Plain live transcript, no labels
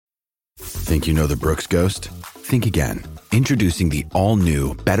Think you know the Brooks Ghost? Think again. Introducing the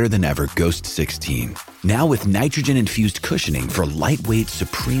all-new, better-than-ever Ghost 16. Now with nitrogen-infused cushioning for lightweight,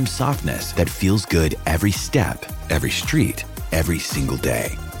 supreme softness that feels good every step, every street, every single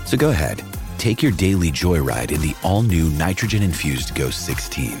day. So go ahead, take your daily joyride in the all-new nitrogen-infused Ghost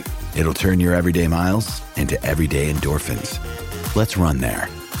 16. It'll turn your everyday miles into everyday endorphins. Let's run there.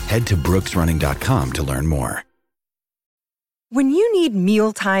 Head to brooksrunning.com to learn more. When you need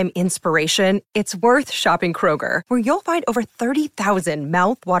mealtime inspiration, it's worth shopping Kroger, where you'll find over 30,000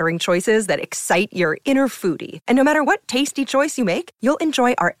 mouth-watering choices that excite your inner foodie. And no matter what tasty choice you make, you'll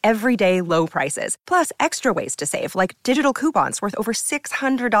enjoy our everyday low prices, plus extra ways to save, like digital coupons worth over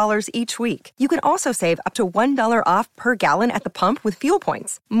 $600 each week. You can also save up to $1 off per gallon at the pump with fuel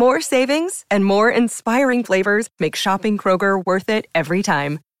points. More savings and more inspiring flavors make shopping Kroger worth it every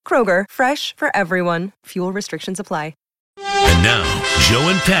time. Kroger, fresh for everyone. Fuel restrictions apply. And now, Joe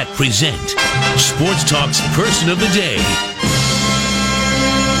and Pat present Sports Talk's Person of the Day.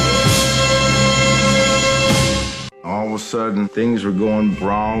 All of a sudden, things were going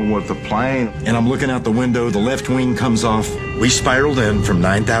wrong with the plane. And I'm looking out the window, the left wing comes off. We spiraled in from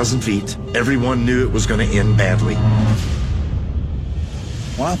 9,000 feet. Everyone knew it was going to end badly.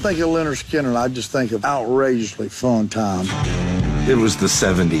 When I think of Leonard Skinner, I just think of outrageously fun time. It was the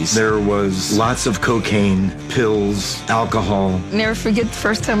 70s. There was lots of cocaine, pills, alcohol. Never forget the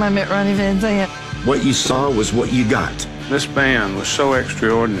first time I met Ronnie Van Zant. What you saw was what you got. This band was so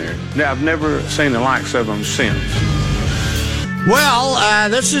extraordinary. I've never seen the likes of them since. Well,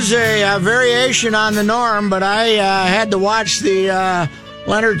 this is a variation on the norm, but I had to watch the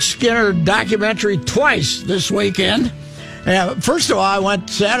Leonard Skinner documentary twice this weekend. First of all,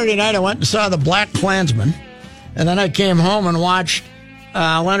 Saturday night, I went and saw The Black Klansman. And then I came home and watched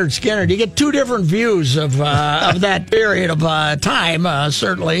Leonard Skinner. You get two different views of that period of time,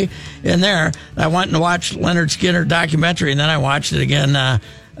 certainly, in there. I went and watched Leonard Skinner documentary, and then I watched it again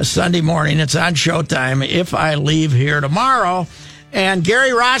Sunday morning. It's on Showtime, If I Leave Here Tomorrow. And Gary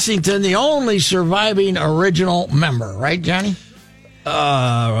Rossington, the only surviving original member. Right, Johnny?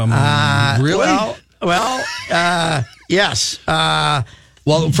 Really? Yes.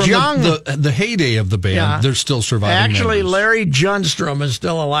 Well, from the heyday of the band, they're still surviving. Actually, members. Larry Junstrom is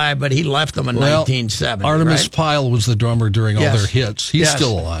still alive, but he left them in 1970. Artemis Pyle was the drummer during all their hits. He's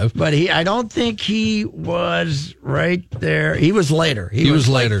still alive. But I don't think he was right there. He was later. He was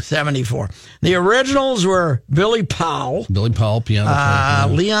later. Like 74. The originals were Billy Powell. Piano player.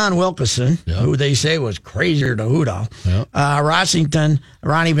 Leon Wilkeson, who they say was crazier to Hoodoo. Yeah. Rossington,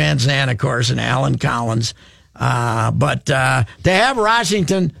 Ronnie Van Zant, of course, and Alan Collins. But to have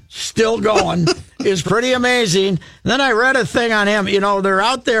Rossington still going is pretty amazing. And then I read a thing on him. You know, they're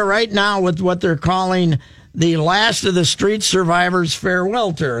out there right now with what they're calling the Last of the Street Survivors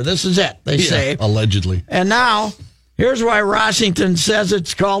Farewell Tour. This is it, they say. Allegedly. And now, here's why Rossington says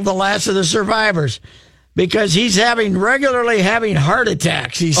it's called the Last of the Survivors. Because he's regularly having heart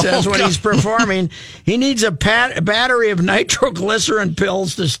attacks, he says, when he's performing. He needs a battery of nitroglycerin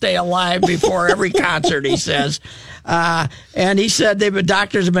pills to stay alive before every concert, he says. And he said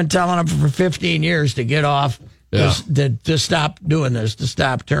doctors have been telling him for 15 years to get off, to stop doing this, to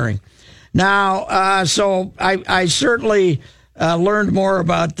stop touring. Now, so I certainly learned more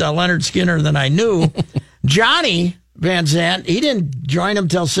about Leonard Skinner than I knew. Johnny Van Zant, he didn't join him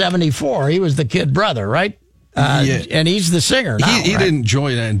till 74. He was the kid brother, right? And he's the singer now. He didn't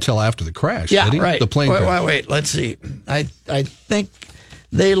join until after the crash, did he? Right. The plane crash. Wait, let's see. I think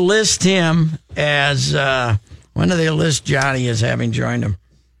they list him as, when do they list Johnny as having joined him?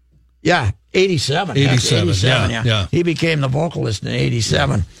 Yeah, 87. 87, yeah. He became the vocalist in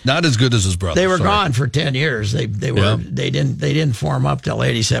 87. Not as good as his brother. They were gone for 10 years. They didn't form up till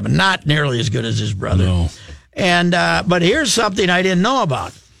 87. Not nearly as good as his brother. No. And but here's something I didn't know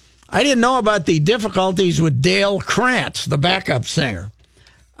about. I didn't know about the difficulties with Dale Krantz, the backup singer.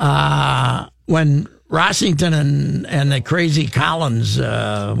 When Rossington and the crazy Collins,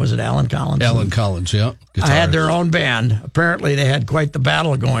 was it Alan Collins? Alan Collins, yeah. Had their own band. Apparently they had quite the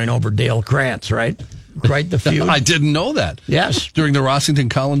battle going over Dale Krantz, right? Quite the feud. I didn't know that. Yes. During the Rossington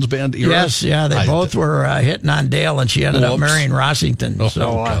Collins band era? Yes, yeah. They both were hitting on Dale, and she ended up marrying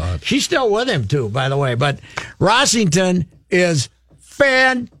Rossington. She's still with him, too, by the way. But Rossington is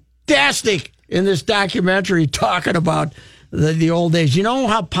fantastic in this documentary talking about the old days. You know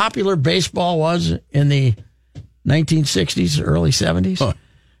how popular baseball was in the 1960s, early 70s? Huh.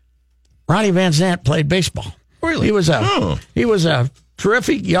 Ronnie Van Zant played baseball. Really? He was a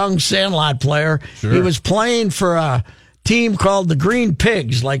terrific young Sandlot player. Sure. He was playing for a team called the Green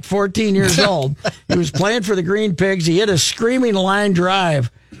Pigs, like 14 years old. He was playing for the Green Pigs. He hit a screaming line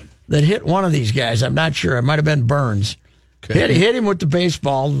drive that hit one of these guys. I'm not sure. It might have been Burns. Okay. Hit him with the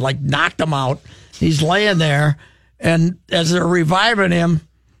baseball, like knocked him out. He's laying there, and as they're reviving him,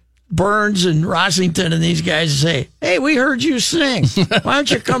 Burns and Rossington and these guys say, "Hey, we heard you sing. Why don't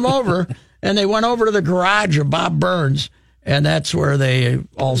you come over?" And they went over to the garage of Bob Burns, and that's where they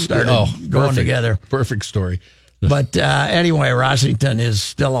all started going together. Perfect story. But anyway, Rossington is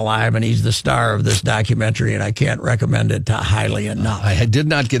still alive, and he's the star of this documentary, and I can't recommend it highly enough. I did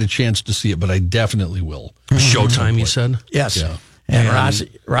not get a chance to see it, but I definitely will. Showtime, you said? Yes. Yeah. And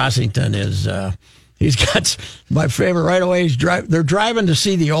Rossington is, he's got my favorite right away. They're driving to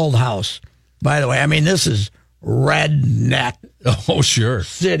see the old house. By the way, I mean, this is redneck. Oh, sure.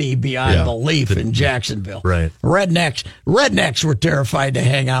 City beyond belief in Jacksonville. Right. Rednecks were terrified to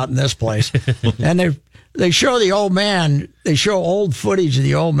hang out in this place. And they show the old man. They show old footage of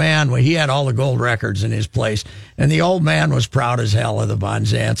the old man when he had all the gold records in his place. And the old man was proud as hell of the Von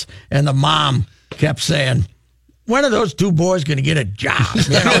Zants. And the mom kept saying, "When are those two boys going to get a job?"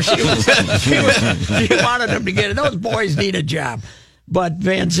 You know, she wanted them to get it. Those boys need a job. But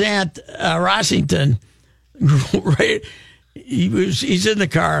Van Zant, Rossington, right? He's in the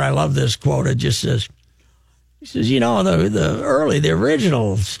car, and I love this quote. It just says, "You know, the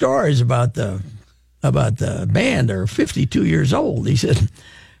original stories about the band are 52 years old." He said,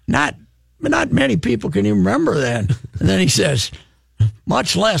 not many people can even remember then. And then he says,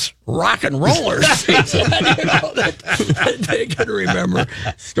 "Much less rock and rollers." He said, that they can remember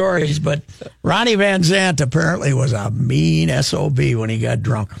stories. But Ronnie Van Zant apparently was a mean SOB when he got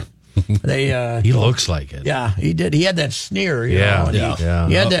drunk. He looks like it. Yeah, he did. He had that sneer. You know,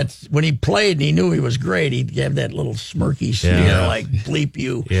 He had that when he played and he knew he was great. He'd have that little smirky sneer, like "bleep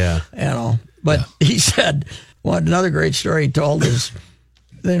you." Yeah, you know. But he said, another great story he told is,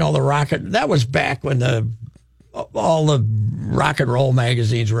 the rocket. That was back when all the rock and roll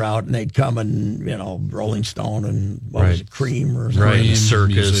magazines were out, and they'd come and, Rolling Stone and what was it, Cream or something. Right,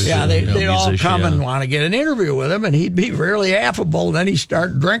 Circus. Yeah, they'd all come and want to get an interview with him, and he'd be really affable, and then he'd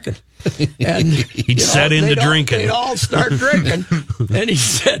start drinking. And he'd set into drinking. They'd all start drinking. And he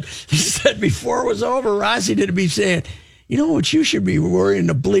said before it was over, Rossi did be saying, "You know what you should be worrying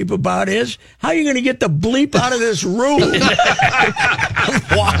the bleep about is how are you going to get the bleep out of this room?"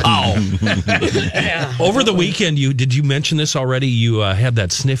 Wow. Yeah. Over the weekend, did you mention this already? You had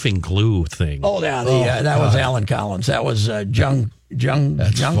that sniffing glue thing. Oh, yeah. That was Alan Collins. That was Jung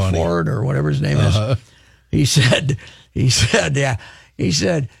Ford or whatever his name is. He said,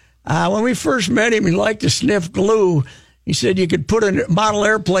 when we first met him, he liked to sniff glue. He said you could put a model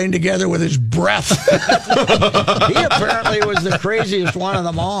airplane together with his breath. He apparently was the craziest one of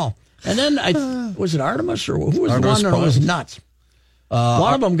them all. And then, was it Artemis or who was Artemis the one that was nuts?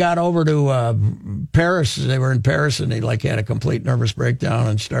 One of them got over to Paris. They were in Paris, and they had a complete nervous breakdown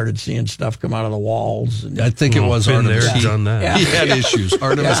and started seeing stuff come out of the walls. And, I think it was Artemis. Done that. Yeah. He had issues.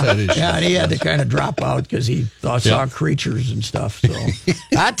 Artemis had issues. Yeah, and he had to kind of drop out because he saw creatures and stuff. So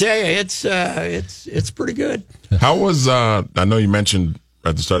I tell you, it's pretty good. How was? I know you mentioned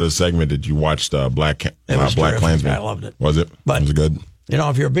at the start of the segment that you watched Black Klansman. I loved it. Was it? Was it good?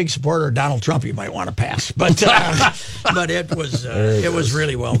 If you're a big supporter of Donald Trump, you might want to pass. But it was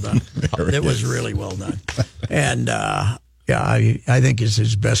really well done. It was really well done. And I think it's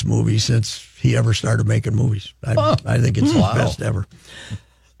his best movie since he ever started making movies. I think it's his best ever.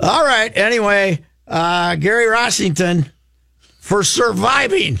 All right. Anyway, Gary Rossington, for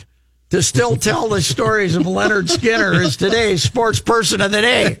surviving to still tell the stories of Leonard Skinner, is today's sports person of the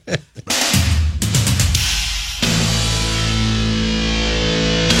day.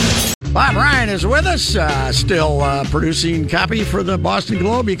 Bob Ryan is with us, still producing copy for the Boston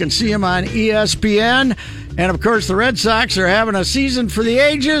Globe. You can see him on ESPN. And, of course, the Red Sox are having a season for the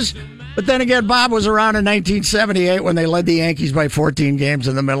ages. But then again, Bob was around in 1978 when they led the Yankees by 14 games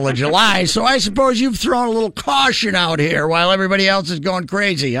in the middle of July. So I suppose you've thrown a little caution out here while everybody else is going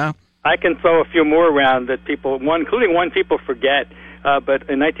crazy, huh? I can throw a few more around that including one people forget. But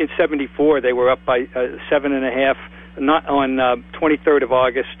in 1974, they were up by 7.5. Not on 23rd of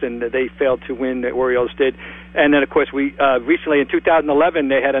August, and they failed to win. The Orioles did. And then, of course, we recently in 2011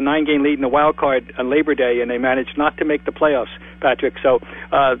 they had a 9-game lead in the wild card on Labor Day, and they managed not to make the playoffs, Patrick. So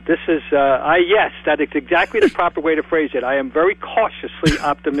this is yes, that is exactly the proper way to phrase it. I am very cautiously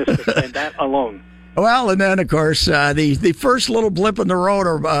optimistic, and that alone. Well, and then, of course, the first little blip in the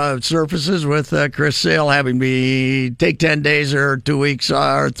road surfaces with Chris Sale having me take 10 days or 2 weeks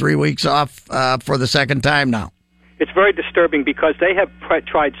or 3 weeks off for the second time now. It's very disturbing because they have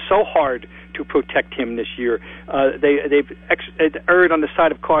tried so hard to protect him this year. They've erred on the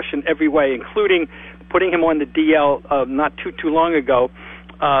side of caution every way, including putting him on the DL not too long ago.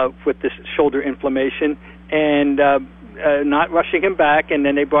 with this shoulder inflammation, and not rushing him back. And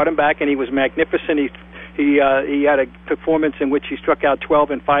then they brought him back, and he was magnificent. He had a performance in which he struck out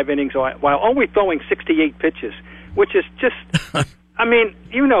 12 in 5 innings while only throwing 68 pitches, which is just, I mean,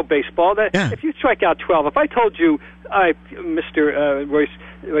 you know baseball. That if you strike out 12, if I told you, Mr. Royce,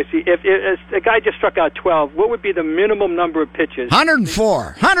 if a guy just struck out 12, what would be the minimum number of pitches?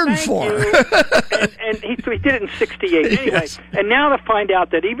 104. 104. and he did it in 68. Anyway, yes. And now to find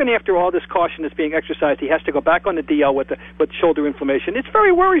out that even after all this caution is being exercised, he has to go back on the DL with shoulder inflammation. It's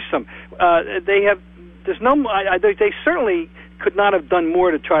very worrisome. They certainly could not have done more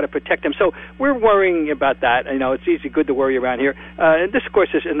to try to protect him. So we're worrying about that. You know, it's good to worry around here. And this, of course,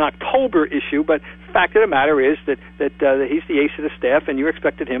 is an October issue, but the fact of the matter is that he's the ace of the staff, and you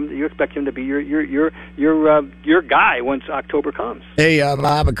expect him to be your guy once October comes. Hey,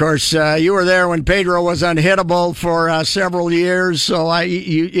 Bob, of course, you were there when Pedro was unhittable for several years, so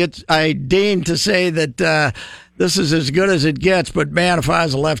I deign to say that this is as good as it gets, but man, if I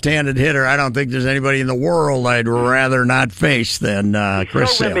was a left-handed hitter, I don't think there's anybody in the world I'd rather not face than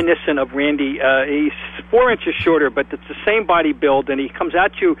Chris Sale. So reminiscent of Randy. He's 4 inches shorter, but it's the same body build, and he comes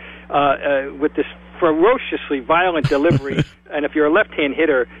at you with this ferociously violent delivery. And if you're a left-hand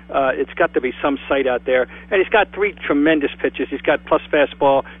hitter, it's got to be some sight out there. And he's got 3 tremendous pitches. He's got plus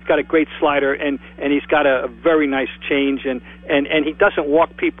fastball. He's got a great slider, and he's got a very nice change. And he doesn't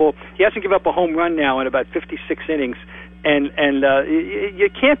walk people. He hasn't given up a home run now in about 56 innings. And you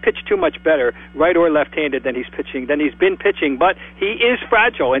can't pitch too much better, right or left-handed, than he's been pitching. But he is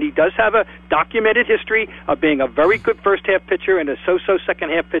fragile, and he does have a documented history of being a very good first-half pitcher and a so-so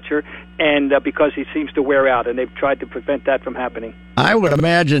second-half pitcher, and because he seems to wear out, and they've tried to prevent that from happening. I would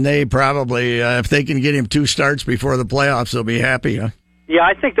imagine they probably, if they can get him 2 starts before the playoffs, they'll be happy, huh? Yeah,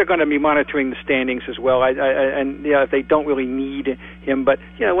 I think they're going to be monitoring the standings as well. And they don't really need him. But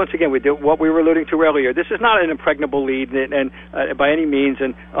once again, we do what we were alluding to earlier. This is not an impregnable lead, and by any means.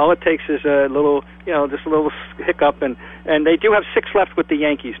 And all it takes is a little, just a little hiccup. And they do have 6 left with the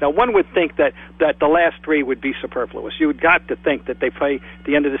Yankees. Now, one would think that the last 3 would be superfluous. You would got to think that they play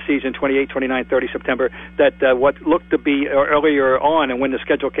the end of the season, 28, 29, 30 September. That what looked to be earlier on, and when the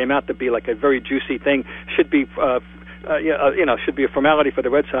schedule came out to be like a very juicy thing, should be. Should be a formality for the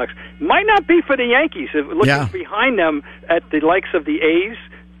Red Sox. Might not be for the Yankees. Looking behind them at the likes of the A's,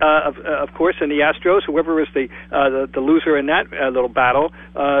 of course, and the Astros, whoever is the loser in that little battle,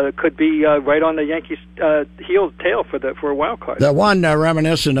 could be right on the Yankees' tail for a wild card. The one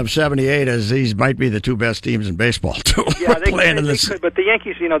reminiscent of '78 is these might be the 2 best teams in baseball too. Yeah, they could, but the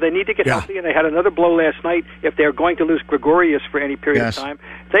Yankees, they need to get healthy, and they had another blow last night. If they're going to lose Gregorius for any period of time,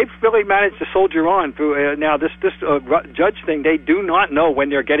 they've really managed to soldier on through. Now this Judge thing, they do not know when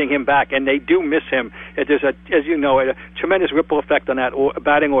they're getting him back, and they do miss him. There's a tremendous ripple effect on that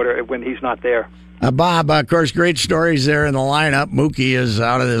batting order when he's not there. Bob, of course, great stories there in the lineup. Mookie is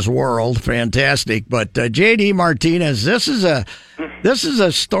out of this world, fantastic. But J.D. Martinez, this is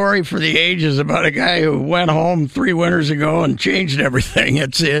a story for the ages about a guy who went home 3 winters ago and changed everything.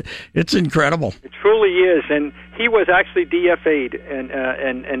 It's incredible. It truly is, and he was actually DFA'd,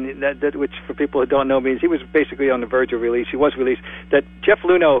 and that which for people who don't know means he was basically on the verge of release. He was released. That Jeff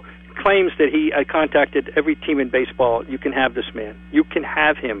Luhnow claims that he contacted every team in baseball. You can have this man. You can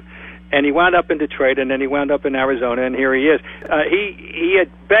have him. And he wound up in Detroit, and then he wound up in Arizona, and here he is. He had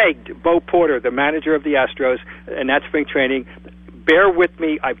begged Bo Porter, the manager of the Astros, in that spring training, bear with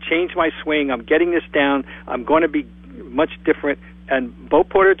me. I've changed my swing. I'm getting this down. I'm going to be much different. And Bo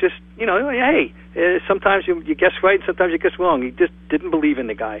Porter just, hey, sometimes you guess right, sometimes you guess wrong. He just didn't believe in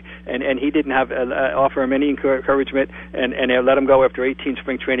the guy, and he didn't have offer him any encouragement, and they let him go after 18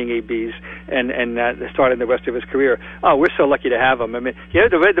 spring training ABs, and started the rest of his career. Oh, we're so lucky to have him. I mean,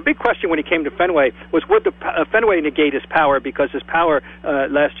 the big question when he came to Fenway was would Fenway negate his power, because his power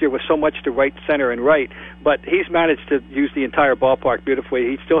last year was so much to right, center, and right. But he's managed to use the entire ballpark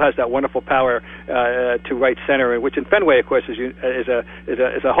beautifully. He still has that wonderful power to right center, which in Fenway, of course, is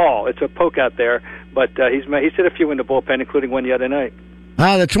a haul. It's a poke out there. But he's hit a few in the bullpen, including one the other night.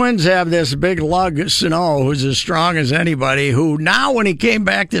 The Twins have this big lug, Sano, who's as strong as anybody, who now, when he came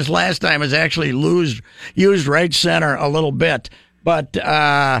back this last time, has actually used right center a little bit. But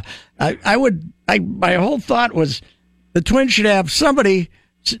my whole thought was the Twins should have somebody.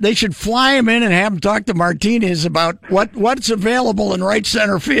 They should fly him in and have him talk to Martinez about what's available in right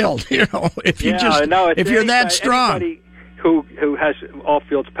center field. If you're that strong. Anybody who has all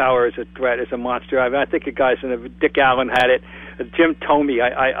fields power is a threat, is a monster. I think of guys, and Dick Allen had it. Jim Thome,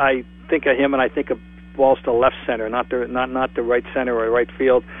 I think of him, and I think of balls to left center, not the right center or right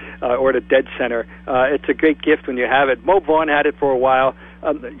field or the dead center. It's a great gift when you have it. Mo Vaughn had it for a while.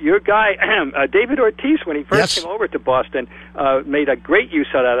 your guy, David Ortiz, when he first came over to Boston, made a great use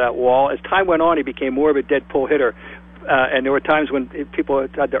out of that wall. As time went on, he became more of a dead pull hitter. And there were times when people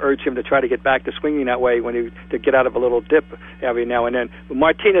had to urge him to try to get back to swinging that way to get out of a little dip every now and then. But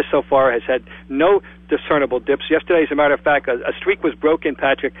Martinez so far has had no discernible dips. Yesterday, as a matter of fact, a streak was broken,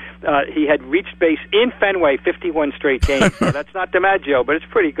 Patrick. He had reached base in Fenway 51 straight games. So that's not DiMaggio, but it's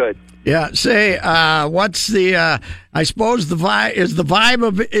pretty good. Yeah. Say, what's the? I suppose the vibe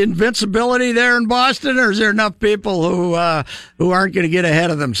of invincibility there in Boston, or is there enough people who aren't going to get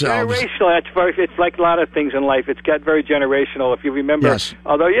ahead of themselves? Generational. It's like a lot of things in life. It's got very generational. If you remember,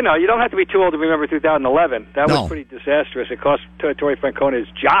 although you don't have to be too old to remember 2011. That was pretty disastrous. It cost Torrey Francona his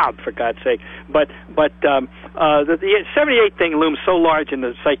job, for God's sake. But the 78 thing looms so large in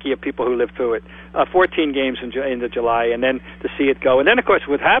the psyche of people who lived through it. 14 games in the July, and then to see it go. And then, of course,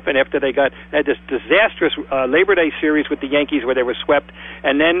 what happened after they had this disastrous Labor Day series with the Yankees where they were swept,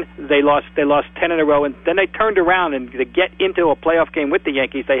 and then they lost 10 in a row, and then they turned around, and to get into a playoff game with the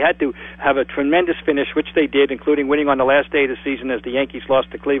Yankees, they had to have a tremendous finish, which they did, including winning on the last day of the season as the Yankees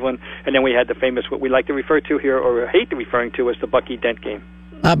lost to Cleveland, and then we had the famous, what we like to refer to here, or hate referring to as the Bucky Dent game.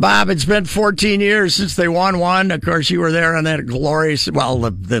 Bob, it's been 14 years since they won one. Of course, you were there on that glorious,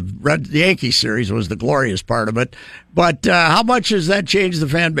 the Yankee series was the glorious part of it. But how much has that changed the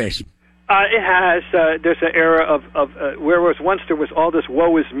fan base? It has. There's an era of whereas once there was all this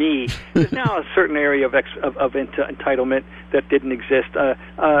 "woe is me," there's now a certain area of entitlement that didn't exist.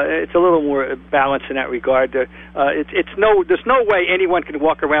 It's a little more balanced in that regard. There's no way anyone can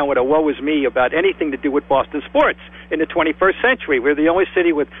walk around with a "woe is me" about anything to do with Boston sports in the 21st century. We're the only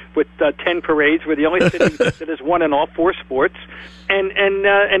city with 10 parades. We're the only city that has won in all 4 sports. And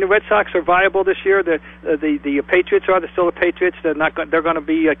the Red Sox are viable this year. The Patriots are still the Patriots. They're going to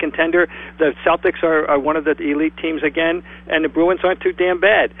be a contender. The Celtics are one of the elite teams again, and the Bruins aren't too damn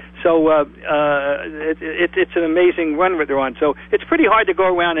bad. So it's an amazing run that they're on. So it's pretty hard to go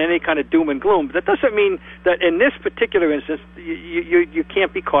around in any kind of doom and gloom. But that doesn't mean that in this particular instance you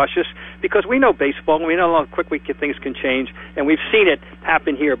can't be cautious, because we know baseball and we know how quickly things can change, and we've seen it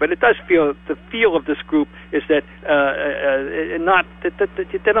happen here. But it does feel the feel of this group is that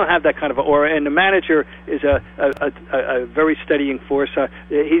they don't have that kind of aura, and the manager is a very steadying force.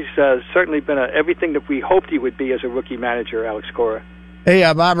 He's certainly been everything that we hoped he would be as a rookie manager, Alex Cora. Hey,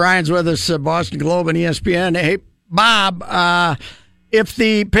 Bob Ryan's with us, Boston Globe and ESPN. Hey, Bob, if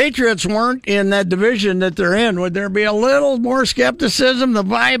the Patriots weren't in that division that they're in, would there be a little more skepticism? The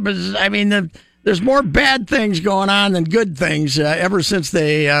vibe is, there's more bad things going on than good things ever since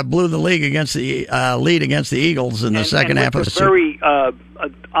they blew the lead against the Eagles in the second half of the season. Very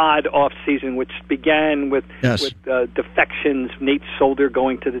odd off season, which began with defections, Nate Solder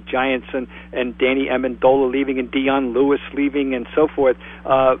going to the Giants, and Danny Amendola leaving, and Dion Lewis leaving, and so forth.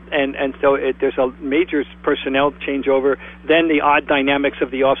 And so there's a major personnel changeover. Then the odd dynamics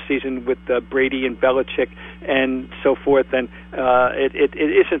of the off season with Brady and Belichick and so forth. And it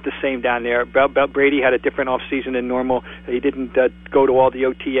isn't the same down there. Brady had a different off season than normal. He didn't go to all the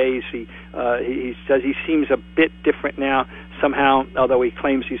OTAs. He says he seems a bit different now somehow, although he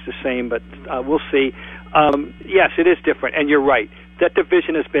claims he's the same, but we'll see. Yes, it is different, and you're right. That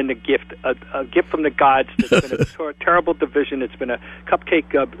division has been a gift from the gods. It's been a terrible division. It's been a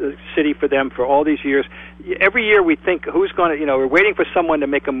cupcake city for them for all these years. Every year we think who's going to, we're waiting for someone to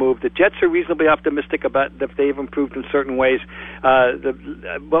make a move. The Jets are reasonably optimistic about if they've improved in certain ways,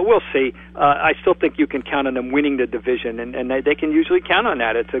 but we'll see. I still think you can count on them winning the division, and they can usually count on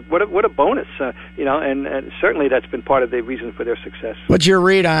that. It's what a bonus, and certainly that's been part of the reason for their success. What's your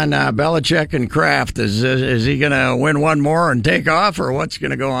read on Belichick and Kraft? Is he going to win one more and take off, or what's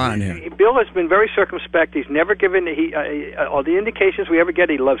going to go on here? Bill has been very circumspect. He's never given all the indications we ever get.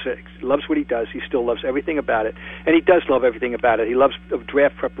 He loves it. He loves what he does. He still loves everything about it, and he does love everything about it. He loves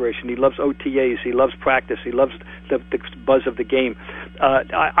draft preparation. He loves OTAs. He loves practice. He loves the buzz of the game.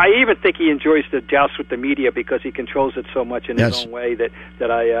 I even think he enjoys the joust with the media because he controls it so much in his own way that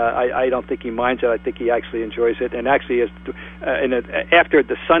I don't think he minds it. I think he actually enjoys it, and actually after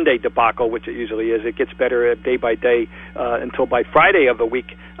the Sunday debacle, which it usually is, it gets better day by day until by Friday of the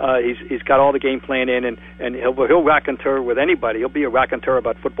week he's got all the game plan in, and he'll raconteur with anybody. He'll be a raconteur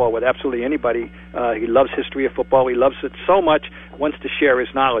about football with absolutely anybody. He loves history of football. He loves it so much, wants to share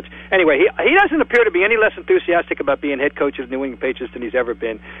his knowledge. Anyway, he doesn't appear to be any less enthusiastic about being head coach of the New England Patriots than he's ever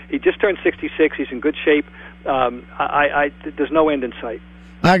been. He just turned 66. He's in good shape. There's no end in sight.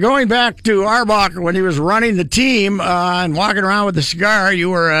 Going back to Arbacher when he was running the team and walking around with a cigar, you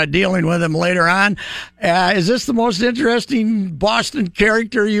were dealing with him later on. Is this the most interesting Boston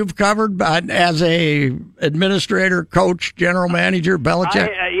character you've covered as a administrator, coach, general manager, Belichick?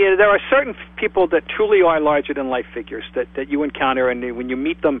 There are certain people that truly are larger-than-life figures that you encounter, and when you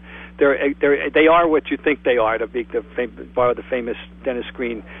meet them, they are what you think they are, to borrow the famous Dennis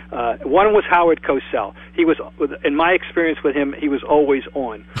Green. One was Howard Cosell. He was, in my experience with him, he was always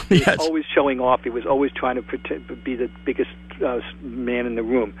on. He was always showing off. He was always trying to be the biggest man in the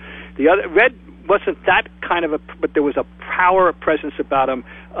room. The other, Red wasn't that kind of but there was a power, a presence about him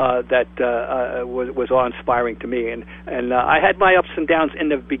that was awe-inspiring to me. And I had my ups and downs in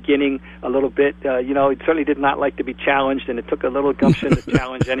the beginning a little bit. He certainly did not like to be challenged, and it took a little gumption to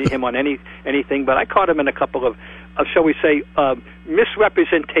challenge him on anything. But I caught him in a couple of shall we say,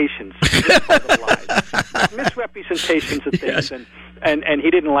 misrepresentations. Misrepresentations of things, and he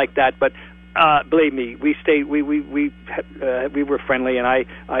didn't like that. But believe me, we were friendly, and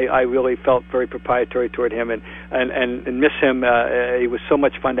I really felt very proprietary toward him, and miss him. He was so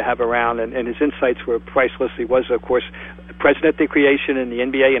much fun to have around, and his insights were priceless. He was, of course, president of the creation in the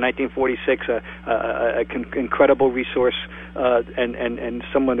NBA in 1946, an incredible resource, and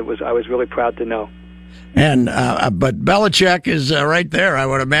someone that I was really proud to know. And but Belichick is right there, I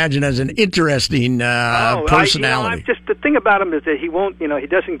would imagine, as an interesting personality. Just the thing about him is that he won't, he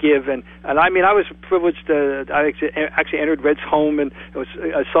doesn't give. And I mean, I was privileged. I actually entered Red's home, and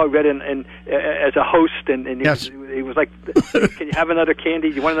I saw Red as a host, and he was like, "Can you have another candy?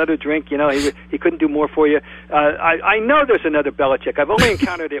 You want another drink?" He couldn't do more for you. I know there's another Belichick. I've only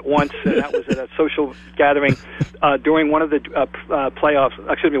encountered it once, and that was at a social gathering during one of the playoffs.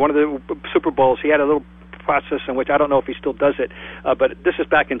 Excuse me, one of the Super Bowls. He had a little process in which I don't know if he still does it, but this is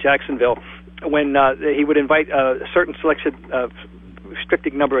back in Jacksonville when he would invite a certain selection of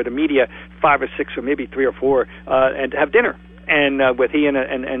restricted number of the media, 5 or 6 or maybe 3 or 4, and to have dinner and with he and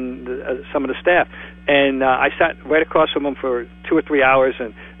some of the staff. And I sat right across from him for 2 or 3 hours,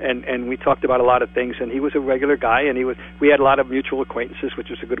 and we talked about a lot of things. And he was a regular guy, and we had a lot of mutual acquaintances, which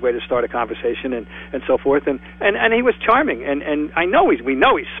was a good way to start a conversation and so forth. And he was charming, and we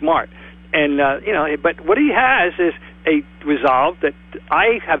know he's smart. And but what he has is a resolve that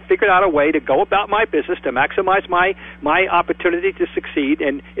I have figured out a way to go about my business to maximize my opportunity to succeed,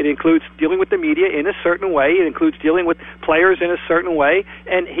 and it includes dealing with the media in a certain way. It includes dealing with players in a certain way,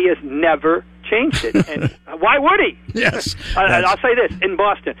 and he has never changed it. And why would he? Yes. I'll say this, in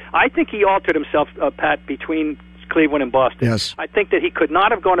Boston, I think he altered himself, Pat, between Cleveland and Boston. Yes. I think that he could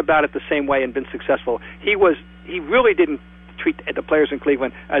not have gone about it the same way and been successful. He really didn't treat the players in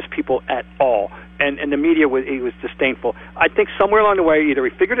Cleveland as people at all. And the media, he was disdainful. I think somewhere along the way, either he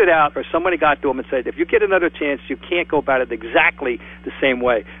figured it out or somebody got to him and said, if you get another chance, you can't go about it exactly the same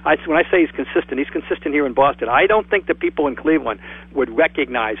way. When I say he's consistent here in Boston. I don't think the people in Cleveland would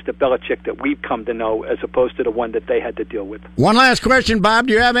recognize the Belichick that we've come to know as opposed to the one that they had to deal with. One last question, Bob.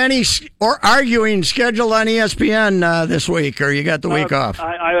 Do you have any arguing scheduled on ESPN this week, or you got the week off?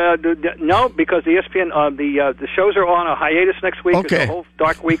 No, because the ESPN, the shows are on a hiatus next week. Okay. It's a whole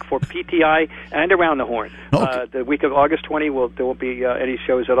dark week for PTI and Around the Horn. Okay. The week of August 20, there won't be any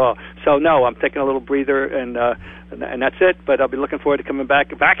shows at all. So no, I'm taking a little breather, and that's it. But I'll be looking forward to coming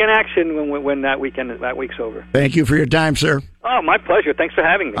back in action when that week's over. Thank you for your time, sir. Oh, my pleasure. Thanks for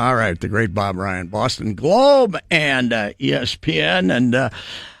having me. All right, the great Bob Ryan, Boston Globe and ESPN,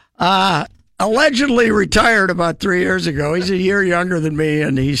 and allegedly retired about 3 years ago. He's a year younger than me,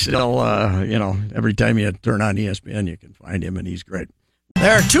 and he's still, every time you turn on ESPN, you can find him, and he's great.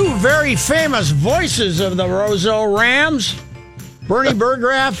 There are 2 very famous voices of the Roseau Rams, Bernie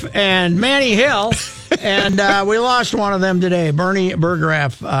Burgraff and Manny Hill, and we lost one of them today. Bernie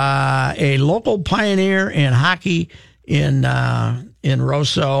Burgraff, a local pioneer in hockey in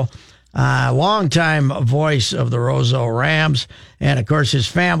Roseau, longtime voice of the Roseau Rams, and of course his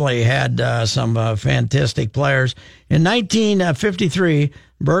family had some fantastic players. In 1953,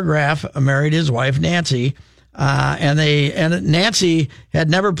 Burgraff married his wife Nancy. And Nancy had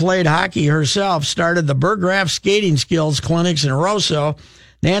never played hockey herself, started the Burgraff Skating Skills Clinics in Roseau.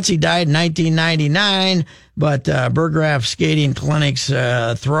 Nancy died in 1999, but Burgraff Skating Clinics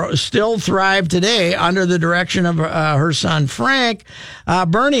still thrive today under the direction of her son, Frank.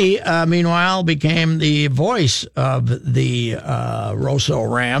 Bernie, meanwhile, became the voice of the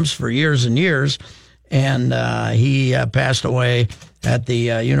Roseau Rams for years and years, and he passed away at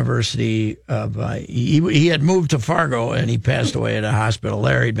the University of, he had moved to Fargo, and he passed away at a hospital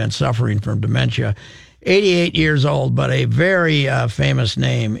there. He'd been suffering from dementia. 88 years old, but a very famous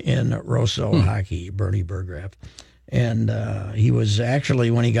name in Roseau hockey, Bernie Burgraff. And he was actually,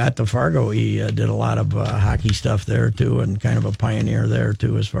 when he got to Fargo, he did a lot of hockey stuff there, too, and kind of a pioneer there,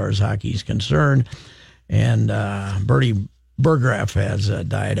 too, as far as hockey's concerned. And Bertie Burgraff has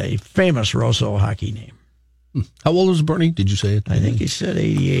died, a famous Rosso hockey name. How old was Bernie? Did you say it? I think he said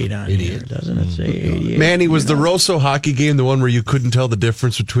 88 on here. Doesn't it say 88? Manny, was the Rosso hockey game the one where you couldn't tell the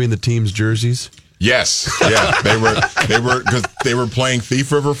difference between the teams' jerseys? Yes, yeah, because they were playing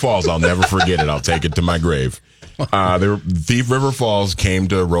Thief River Falls. I'll never forget it. I'll take it to my grave. Thief River Falls came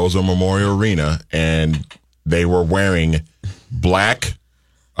to Rosso Memorial Arena, and they were wearing black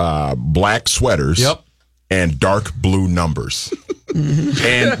sweaters and dark blue numbers.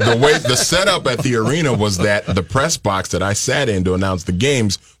 And the setup at the arena was that the press box that I sat in to announce the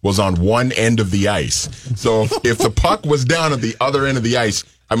games was on one end of the ice. So if the puck was down at the other end of the ice,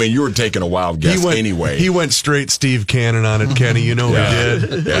 I mean, you were taking a wild guess anyway. He went straight Steve Cannon on it, Kenny. You know he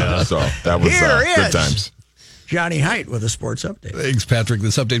did. Yeah, so that was good times. Johnny Height with a sports update. Thanks, Patrick.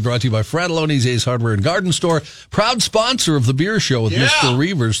 This update brought to you by Frattallone's Ace Hardware and Garden Store, proud sponsor of the beer show with Mr.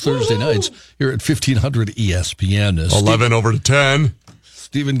 Reavers Thursday nights here at 1500 ESPN. 11 over to 10.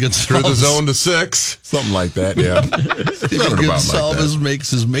 Stephen Gonsalves. Through the zone to 6. Something like that, yeah. Stephen Gonsalves makes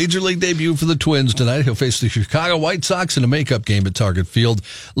his Major League debut for the Twins tonight. He'll face the Chicago White Sox in a makeup game at Target Field.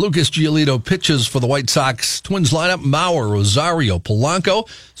 Lucas Giolito pitches for the White Sox. Twins lineup: Mauer, Rosario, Polanco.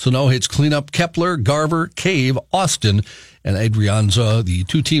 Sano hits cleanup: Kepler, Garver, Cave, Austin, and Adrianza. The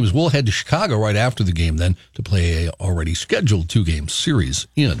two teams will head to Chicago right after the game then to play a already scheduled 2-game series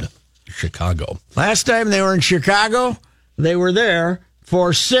in Chicago. Last time they were in Chicago, they were there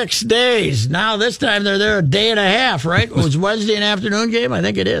for 6 days. Now this time they're there a day and a half, right? It was Wednesday an afternoon game? I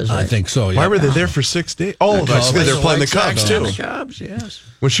think it is. Right? I think so, yeah. Why were they there for 6 days? Oh, they're playing the Cubs, too. The Cubs, yes.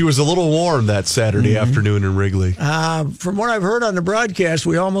 When she was a little warm that Saturday afternoon in Wrigley. From what I've heard on the broadcast,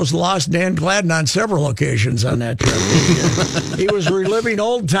 we almost lost Dan Gladden on several occasions on that trip. He was reliving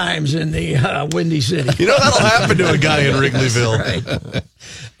old times in the Windy City. You know, that'll happen to a guy in Wrigleyville.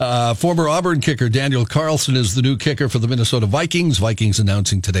 Right. Former Auburn kicker Daniel Carlson is the new kicker for the Minnesota Vikings. Vikings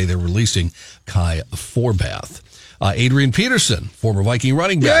announcing today they're releasing Kai Forbath. Adrian Peterson, former Viking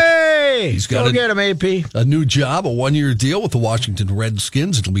running back. Yay! He's got get him, AP. A new job, a 1-year deal with the Washington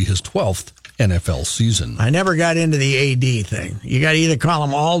Redskins. It'll be his 12th NFL season. I never got into the AD thing. You got to either call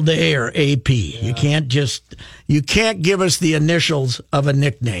him All Day or AP. Yeah. You can't give us the initials of a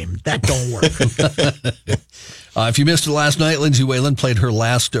nickname. That don't work. If you missed it last night, Lindsay Whalen played her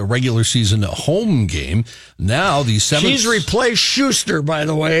last regular season home game. Now the 7th. She's replaced Schuster, by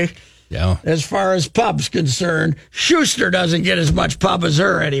the way. Yeah. As far as pub's concerned, Schuster doesn't get as much pub as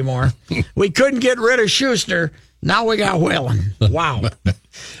her anymore. We couldn't get rid of Schuster. Now we got Whalen. Wow.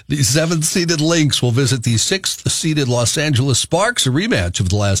 The 7th-seeded Lynx will visit the 6th-seeded Los Angeles Sparks, a rematch of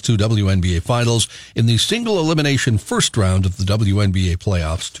the last 2 WNBA finals in the single-elimination first round of the WNBA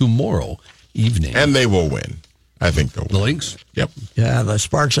playoffs tomorrow evening. And they will win. I think they'll win. The Lynx? Yep. Yeah, the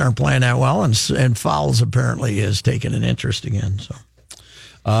Sparks aren't playing that well, and Fowles apparently is taking an interest again, so...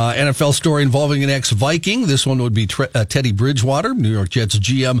 NFL story involving an ex-Viking. This one would be Teddy Bridgewater. New York Jets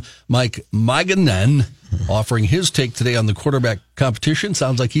GM Mike Maganan offering his take today on the quarterback competition.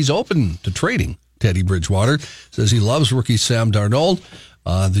 Sounds like he's open to trading Teddy Bridgewater. Says he loves rookie Sam Darnold.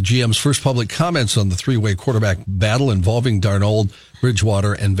 The GM's first public comments on the 3-way quarterback battle involving Darnold,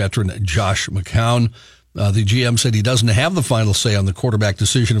 Bridgewater, and veteran Josh McCown. The GM said he doesn't have the final say on the quarterback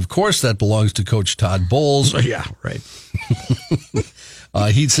decision. Of course, that belongs to Coach Todd Bowles. Yeah, right.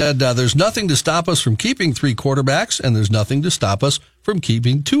 He said, there's nothing to stop us from keeping 3 quarterbacks, and there's nothing to stop us from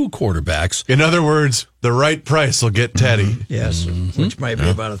keeping 2 quarterbacks. In other words, the right price will get Teddy. Yes, which might be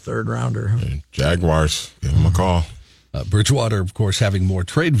about a 3rd rounder. Jaguars, give him a call. Bridgewater, of course, having more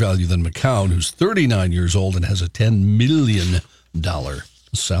trade value than McCown, who's 39 years old and has a $10 million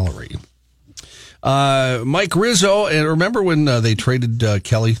salary. Mike Rizzo, and remember when they traded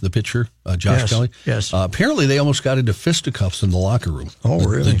Kelly, the pitcher, Josh Kelly? Yes. Apparently, they almost got into fisticuffs in the locker room. Oh,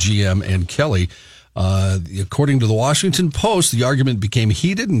 really? The GM and Kelly. According to the Washington Post, the argument became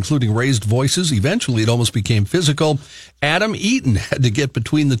heated, including raised voices. Eventually, it almost became physical. Adam Eaton had to get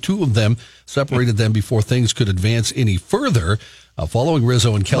between the two of them, separated them before things could advance any further. Following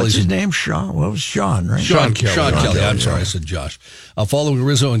Rizzo and Kelly's... What's his name? Sean? What was Sean, right? Sean Kelly. I'm sorry, I said Josh. Following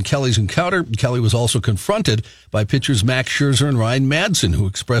Rizzo and Kelly's encounter, Kelly was also confronted by pitchers Max Scherzer and Ryan Madsen, who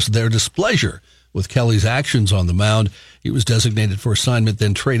expressed their displeasure with Kelly's actions on the mound. He was designated for assignment,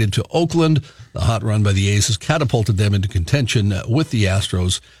 then traded to Oakland. The hot run by the A's has catapulted them into contention with the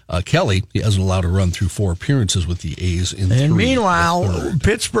Astros. Kelly, he hasn't allowed a run through 4 appearances with the A's in 3. And meanwhile,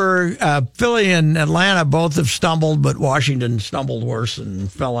 Pittsburgh, Philly, and Atlanta both have stumbled, but Washington stumbled worse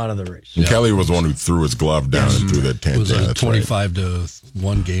and fell out of the race. And Kelly was the one who threw his glove down and threw that 10. It was a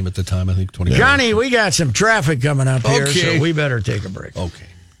 25-1 game at the time, I think. 25. Johnny, we got some traffic coming up here, so we better take a break. Okay.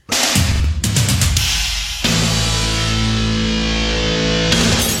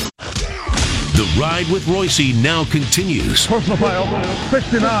 The Ride with Royce now continues. Personal foul,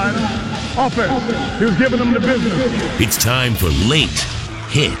 69, offense. He was giving them the business. It's time for late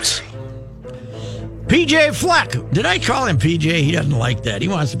hits. PJ Fleck. Did I call him PJ? He doesn't like that. He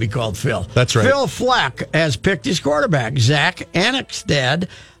wants to be called Phil. That's right. Phil Fleck has picked his quarterback. Zach Annexstad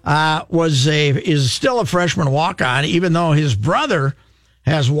is still a freshman walk-on, even though his brother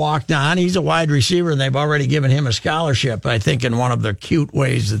has walked on. He's a wide receiver, and they've already given him a scholarship, I think, in one of the cute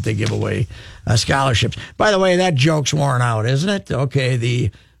ways that they give away scholarships. By the way, that joke's worn out, isn't it? Okay,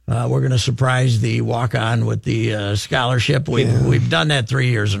 we're going to surprise the walk-on with the scholarship. We've done that 3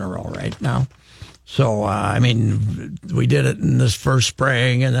 years in a row right now. So, we did it in this first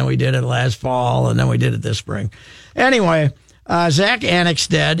spring, and then we did it last fall, and then we did it this spring. Anyway, Zach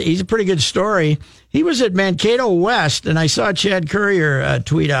Annexstad, he's a pretty good story. He was at Mankato West, and I saw Chad Courier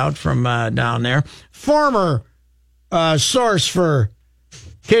tweet out from down there. Former source for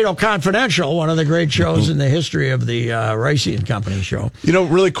Cato Confidential, one of the great shows in the history of the Ricey and Company show.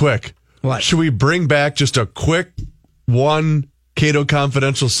 Really quick. What? Should we bring back just a quick one Cato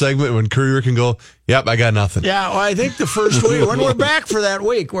Confidential segment when Courier can go, yep, I got nothing. Yeah, well, I think the first week, when we're back for that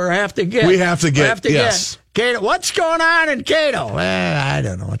week, we have to get. Yes. Cato, what's going on in Cato? I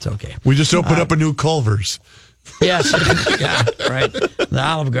don't know. It's okay. We just opened up a new Culver's. Yes. Yeah, right. The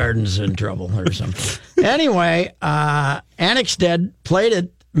Olive Garden's in trouble or something. Anyway, Annexstad played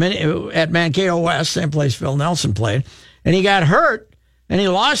at Mankato West, same place Phil Nelson played, and he got hurt, and he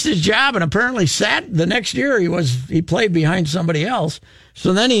lost his job, and apparently sat the next year. He played behind somebody else.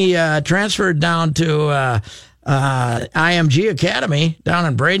 So then he transferred down to IMG Academy down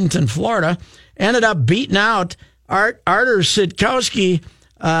in Bradenton, Florida. Ended up beating out Artur Sitkowski,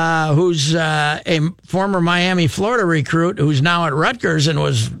 who's a former Miami, Florida recruit who's now at Rutgers and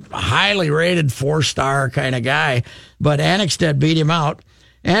was a highly rated 4-star kind of guy. But Annexstad beat him out.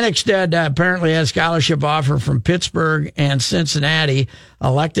 Annexstad apparently has a scholarship offer from Pittsburgh and Cincinnati,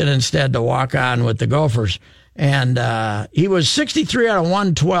 elected instead to walk on with the Gophers. And he was 63 out of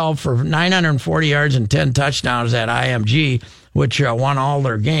 112 for 940 yards and 10 touchdowns at IMG, which won all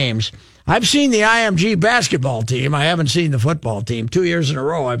their games. I've seen the IMG basketball team. I haven't seen the football team. 2 years in a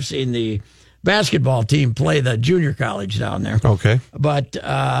row, I've seen the basketball team play the junior college down there. Okay. But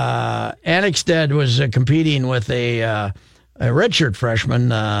Annexstad was competing with a redshirt freshman,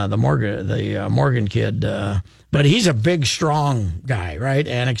 the Morgan kid. But he's a big, strong guy, right?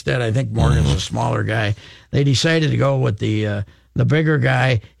 Annexstad, I think Morgan's a smaller guy. They decided to go with the bigger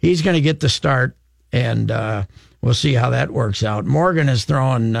guy. He's going to get the start, and we'll see how that works out. Morgan is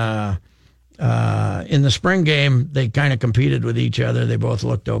throwing in the spring game. They kind of competed with each other. They both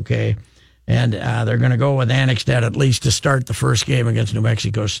looked okay, and they're going to go with Annexstad at least to start the first game against New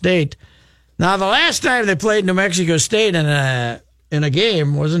Mexico State. Now, the last time they played New Mexico State in a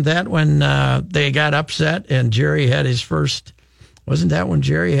game, wasn't that when they got upset and Jerry had his first? Wasn't that when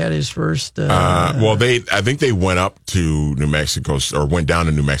Jerry had his first? I think they went up to New Mexico or went down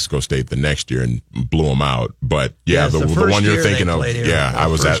to New Mexico State the next year and blew them out. But yeah, the one you're thinking of, I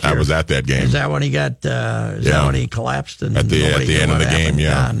was at that game. Is that when he got? That when he collapsed and at the end of the game?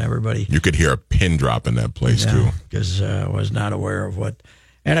 Yeah, and everybody. You could hear a pin drop in that place too, because I was not aware of what.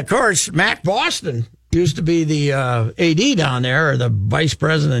 And of course, Mac Boston used to be the AD down there, or the vice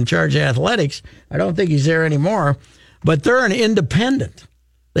president in charge of athletics. I don't think he's there anymore. But they're an independent.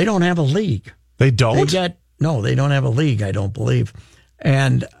 They don't have a league. They don't? No, they don't have a league, I don't believe.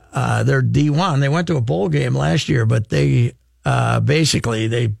 And they're D1. They went to a bowl game last year, but they basically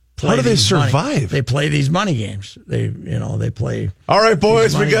they play. How do they survive? They play these money games. They play. All right,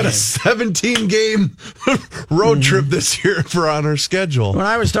 boys, we got a 17-game road trip this year on our schedule. When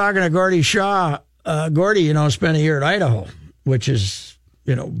I was talking to Gordy Shaw, Gordy, spent a year at Idaho, which is,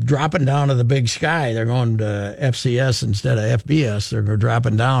 dropping down to the big sky. They're going to FCS instead of FBS. They're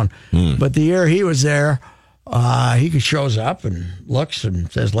dropping down. But the year he was there, he shows up and looks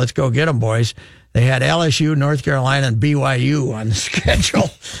and says, let's go get them, boys. They had LSU, North Carolina, and BYU on the schedule.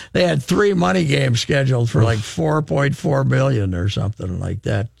 They had 3 money games scheduled for like $4.4 million or something like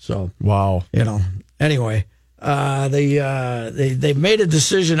that. So, wow. Anyway, they made a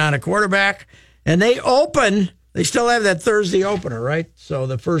decision on a quarterback, And they open. They still have that Thursday opener, right? So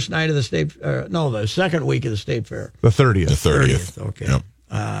the first night of the the second week of the State Fair. The 30th. The 30th. Okay. Yep.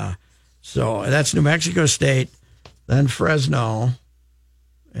 So that's New Mexico State, then Fresno,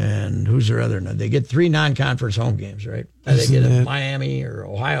 and who's their other? They get 3 non-conference home games, right? They get Miami or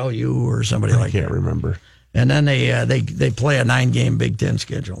Ohio U or somebody like that. I can't remember. And then they play a 9-game Big Ten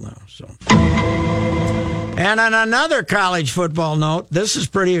schedule now. So. And on another college football note, this is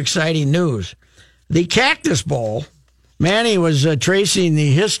pretty exciting news. The Cactus Bowl, Manny was tracing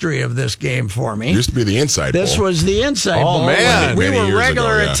the history of this game for me. It used to be the Inside Bowl. This was the Inside Bowl. Oh, man. We were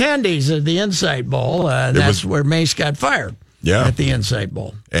regular ago, attendees at the Inside Bowl. That's where Mace got fired. Yeah. At the Inside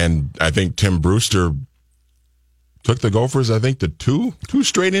Bowl. And I think Tim Brewster took the Gophers, I think, to two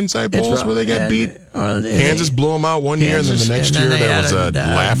straight Inside Bowls where they got beat. Kansas blew them out one year, and then the next year there was a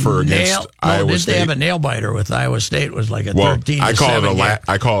laugher against Iowa State. They have a nail biter with Iowa State. It was like a 13-7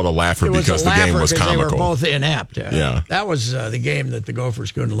 I call it a laugher because the game was comical. They were both inept. Yeah. That was the game that the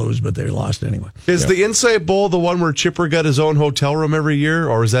Gophers couldn't lose, but they lost anyway. Is the Inside Bowl the one where Chipper got his own hotel room every year,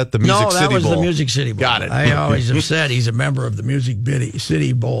 or is that the Music City Bowl? No, that was the Music City Bowl. Got it. I always have said he's a member of the Music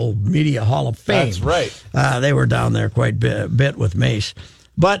City Bowl Media Hall of Fame. That's right. They were down there quite a bit with Mace.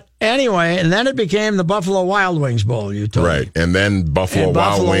 But anyway, and then it became the Buffalo Wild Wings Bowl, you told me. Right, and then Buffalo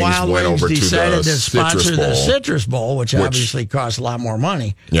Wild Wings went over to the decided to Citrus sponsor Bowl. the Citrus Bowl, which obviously costs a lot more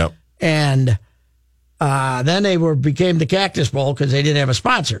money. Yep. And then they became the Cactus Bowl because they didn't have a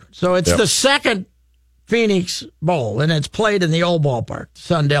sponsor. So it's the second Phoenix Bowl, and it's played in the old ballpark,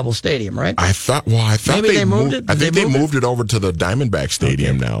 Sun Devil Stadium, right? I thought maybe they moved it. I think they moved it over to the Diamondback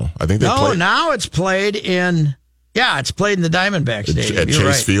Stadium now. I think they now it's played in. Yeah, it's played in the Diamondback Stadium. At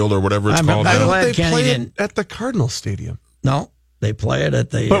Chase Field or whatever it's called. I'm glad they Kenny play didn't. it at the Cardinal Stadium? No, they play it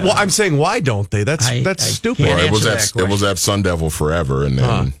at the. But I'm saying, why don't they? That's stupid. Well, it was at Sun Devil forever, and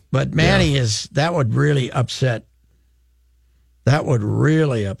then. But Manny that would really upset. That would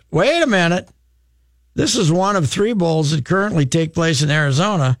really Wait a minute. This is one of 3 bowls that currently take place in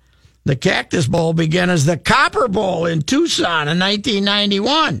Arizona. The Cactus Bowl began as the Copper Bowl in Tucson in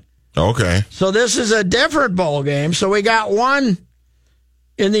 1991. Okay. So this is a different bowl game. So we got one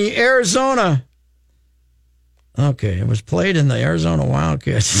in the Arizona. Okay, it was played in the Arizona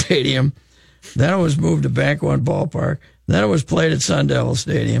Wildcat Stadium. Then it was moved to Bank One Ballpark. Then it was played at Sun Devil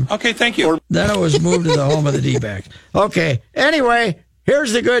Stadium. Okay, thank you. Then it was moved to the home of the D-backs. Okay, anyway,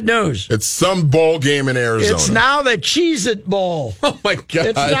 here's the good news. It's some bowl game in Arizona. It's now the Cheez-It Bowl. Oh, my God.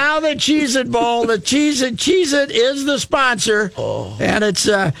 It's now the Cheez-It Bowl. The Cheez-It is the sponsor. Oh. And it's,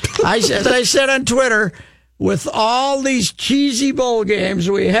 as I said on Twitter, with all these cheesy bowl games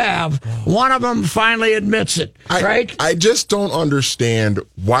we have, one of them finally admits it, right? I just don't understand,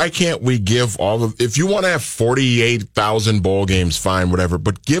 why can't we give if you want to have 48,000 bowl games, fine, whatever,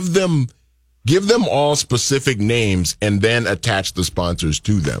 but give them all specific names and then attach the sponsors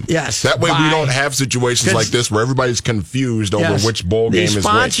to them. Yes. That way we don't have situations like this where everybody's confused over which bowl game is which. The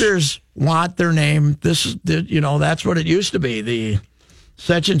sponsors want their name. This is, that's what it used to be. The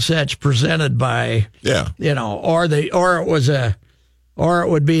such and such presented by, or it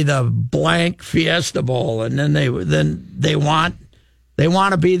would be the blank Fiesta Bowl, and then they want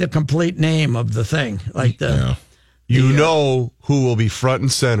to be the complete name of the thing, like know who will be front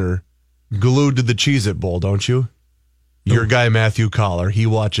and center, glued to the Cheez-It Bowl, don't you? Your guy Matthew Collar. He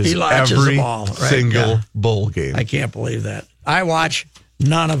watches every single bowl game. I can't believe that. I watch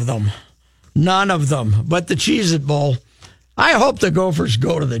none of them, but the Cheez-It Bowl. I hope the Gophers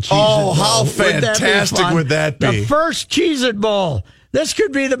go to the Cheez-It Bowl. Oh, how fantastic would that be? The first Cheez-It Bowl. This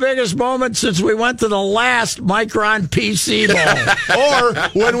could be the biggest moment since we went to the last Micron PC Bowl. Or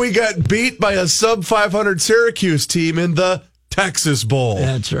when we got beat by a sub-500 Syracuse team in the Texas Bowl.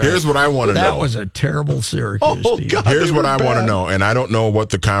 That's right. Here's what I want to know. That was a terrible Syracuse team. God, here's what I want to know, and I don't know what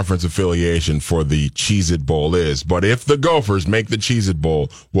the conference affiliation for the Cheez-It Bowl is, but if the Gophers make the Cheez-It Bowl,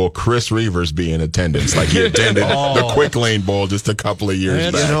 will Chris Reavers be in attendance like he attended the Quick Lane Bowl just a couple of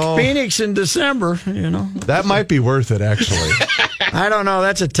years back? Phoenix in December, That might be worth it, actually. I don't know.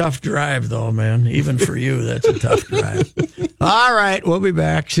 That's a tough drive, though, man. Even for you, that's a tough drive. All right, we'll be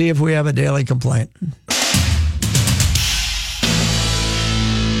back. See if we have a daily complaint.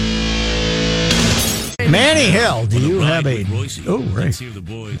 Manny Hill, do you have a... Oh, right.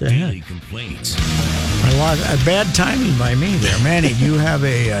 Daily complaints. A bad timing by me there. Manny, do you have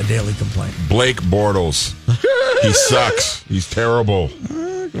a daily complaint? Blake Bortles. He sucks. He's terrible.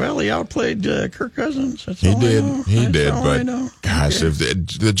 Well, he outplayed Kirk Cousins. He did. But gosh, if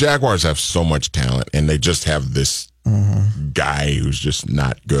the Jaguars have so much talent, and they just have this guy who's just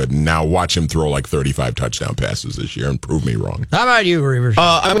not good. And now watch him throw like 35 touchdown passes this year and prove me wrong. How about you, Reavers?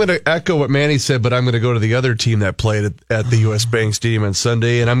 I'm going to echo what Manny said, but I'm going to go to the other team that played at the U.S. Bank Stadium on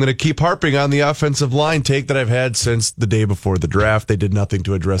Sunday, and I'm going to keep harping on the offensive line take that I've had since the day before the draft. They did nothing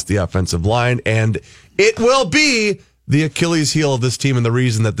to address the offensive line, and it will be the Achilles heel of this team and the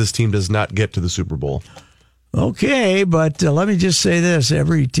reason that this team does not get to the Super Bowl. Okay, but let me just say this.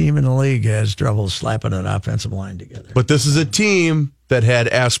 Every team in the league has trouble slapping an offensive line together. But this is a team that had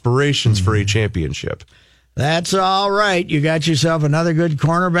aspirations for a championship. That's all right. You got yourself another good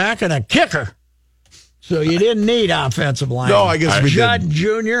cornerback and a kicker. So you didn't need offensive line. No, I guess we Judd didn't.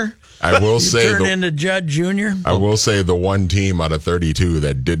 Jr. I will say turn into Judd Jr. I will say the one team out of 32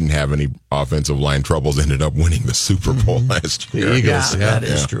 that didn't have any offensive line troubles ended up winning the Super Bowl last year. The Eagles. Yeah, that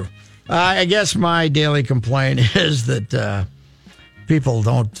is true. I guess my daily complaint is that people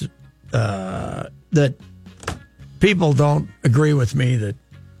don't agree with me that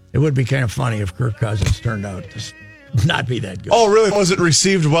it would be kind of funny if Kirk Cousins turned out to not be that good. Oh, really? Was it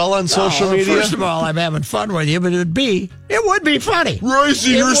received well on social media? First of all, I'm having fun with you, but it would be funny.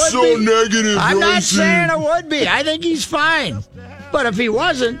 Ricey, you're so negative. I'm not Ricey. saying it would be. I think he's fine. But if he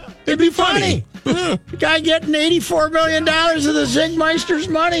wasn't, it'd be funny. The guy getting $84 million of the Zigmeister's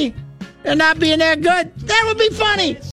money and not being that good, that would be funny.